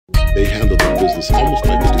They handle their business almost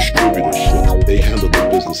like a distributorship. They handle their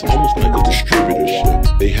business almost like a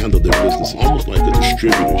distributorship. They handle their business almost like a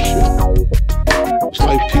distributorship. It's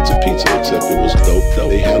like pizza, except it was dope.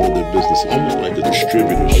 They handle their business almost like a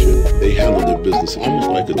distributorship. They handle their business almost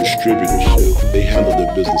like a distributorship. They handle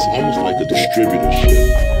their business almost like a distributorship.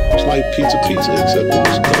 It's like pizza, except it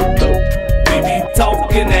was dope. We be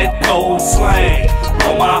talking that cold slang.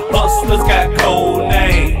 All my hustlers got cold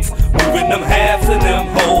names. Moving them halves and them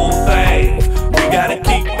whole things. We gotta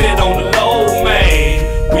keep it on the low, man.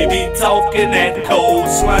 We be talking that cold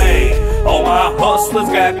slang. All my hustlers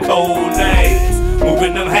got cold names.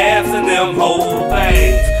 Moving them halves and them whole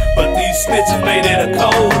things. But these snitches made it a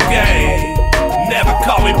cold game. Never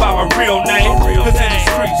call me by my real name, cause in the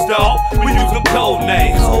streets, dawg, we use them code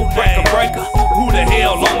names. Breaker, who the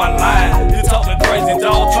hell on my line? You talking crazy,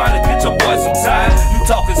 dawg, trying to get your boy some time. You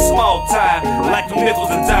talking small time, like them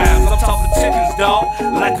nickels and dimes. I'm talking chickens, dawg,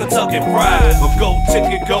 like Kentucky Fried. A gold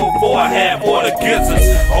ticket, go for a half or the gizzards.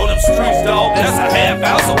 On them streets, dawg, that's a half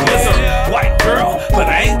ounce of wizard. White girl,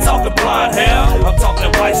 but I ain't talking blonde hair. I'm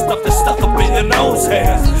talking white stuff that's stuck up in your nose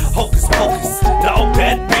hairs. Hocus pocus, dawg,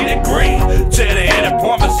 that be the green. Cheddar and the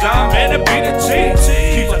Parmesan, man, that be the cheese.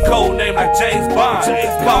 Keep a code name like James Bond.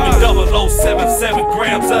 Call me 0077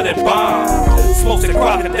 grams of that bomb. Smokes the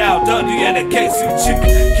Crocodile Dundee and the KCG.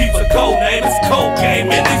 Keep a code name, it's cold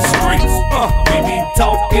game in these streets. We be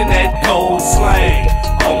talking that cold slang.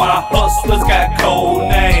 All my hustlers got cold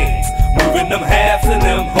names. Moving them halves and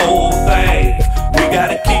them whole things. We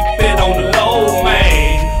gotta keep it on the low,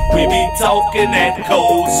 man. We be talking that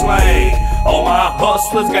cold slang. All my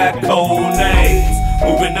hustlers got cold names.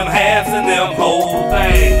 Moving them halves and them whole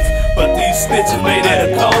things. But these snitches made it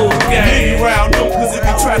a cold game. Many round them, cause it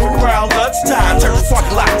be traffic around lunchtime. Turn the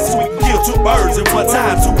parking lot so we can kill two birds at one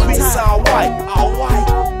time. Two pieces all white.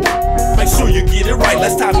 Make sure you get it right,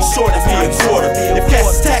 last time you shorted me a quarter. If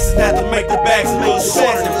cats taxes had to make the bags a little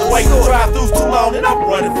shorter. If wait drive-throughs too long, then I'm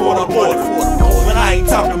running for the border. But I ain't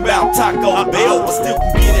talking about Taco Bell, but still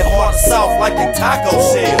can get it hard and soft like they taco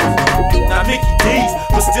shell. Now Mickey D's,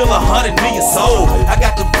 but still 100 million sold. I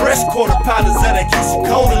got the fresh quarter pounders and that keeps you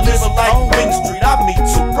cold and living like Wing Street. I meet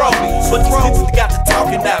you bro, but these bitches got to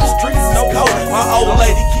talking down the streets. It's cold. My old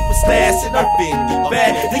lady keep a stash in her Fendi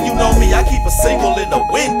bag. And you know me, I keep a single in the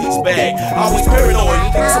Wendy's bag. Always paranoid,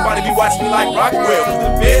 you think somebody be watching me like Rockwell. Cause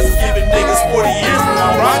the feds is giving niggas 40 years for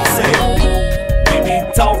my rock sale. We be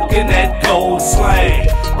talking that cold slang.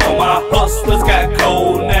 All my hustlers got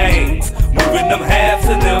cold names. Moving them halves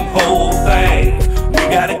and them whole things. We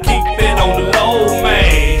gotta keep it on the low,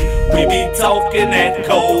 man. We be talking that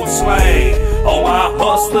cold slang. All my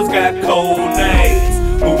hustlers got cold names.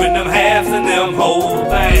 Moving them halves and them whole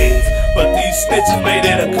things. But these snitches made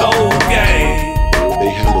it a cold game.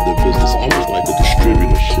 They handle their business almost like a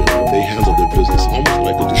distributorship. They handle their business almost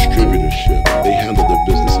like a distributorship. They handle their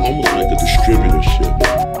business almost like a distributorship.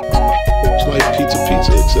 It's like pizza,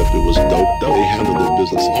 except it was dope. They handle their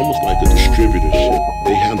business almost like a distributorship.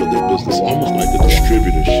 They handle their business almost like a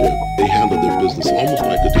distributorship. They handle their business almost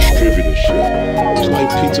like a distributorship. It's like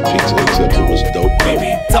pizza, except it was dope. We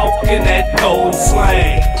be talking that cold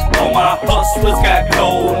slang. All my hustlers got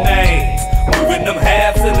cold names. Moving them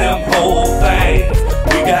halves and them whole things.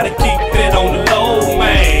 We gotta keep it on the low,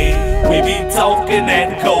 man. We be talking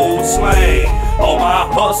that cold slang. All my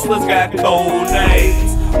hustlers got cold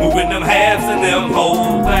names. Moving them halves and them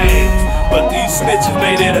whole things. But these snitches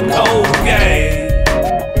made it a cold game.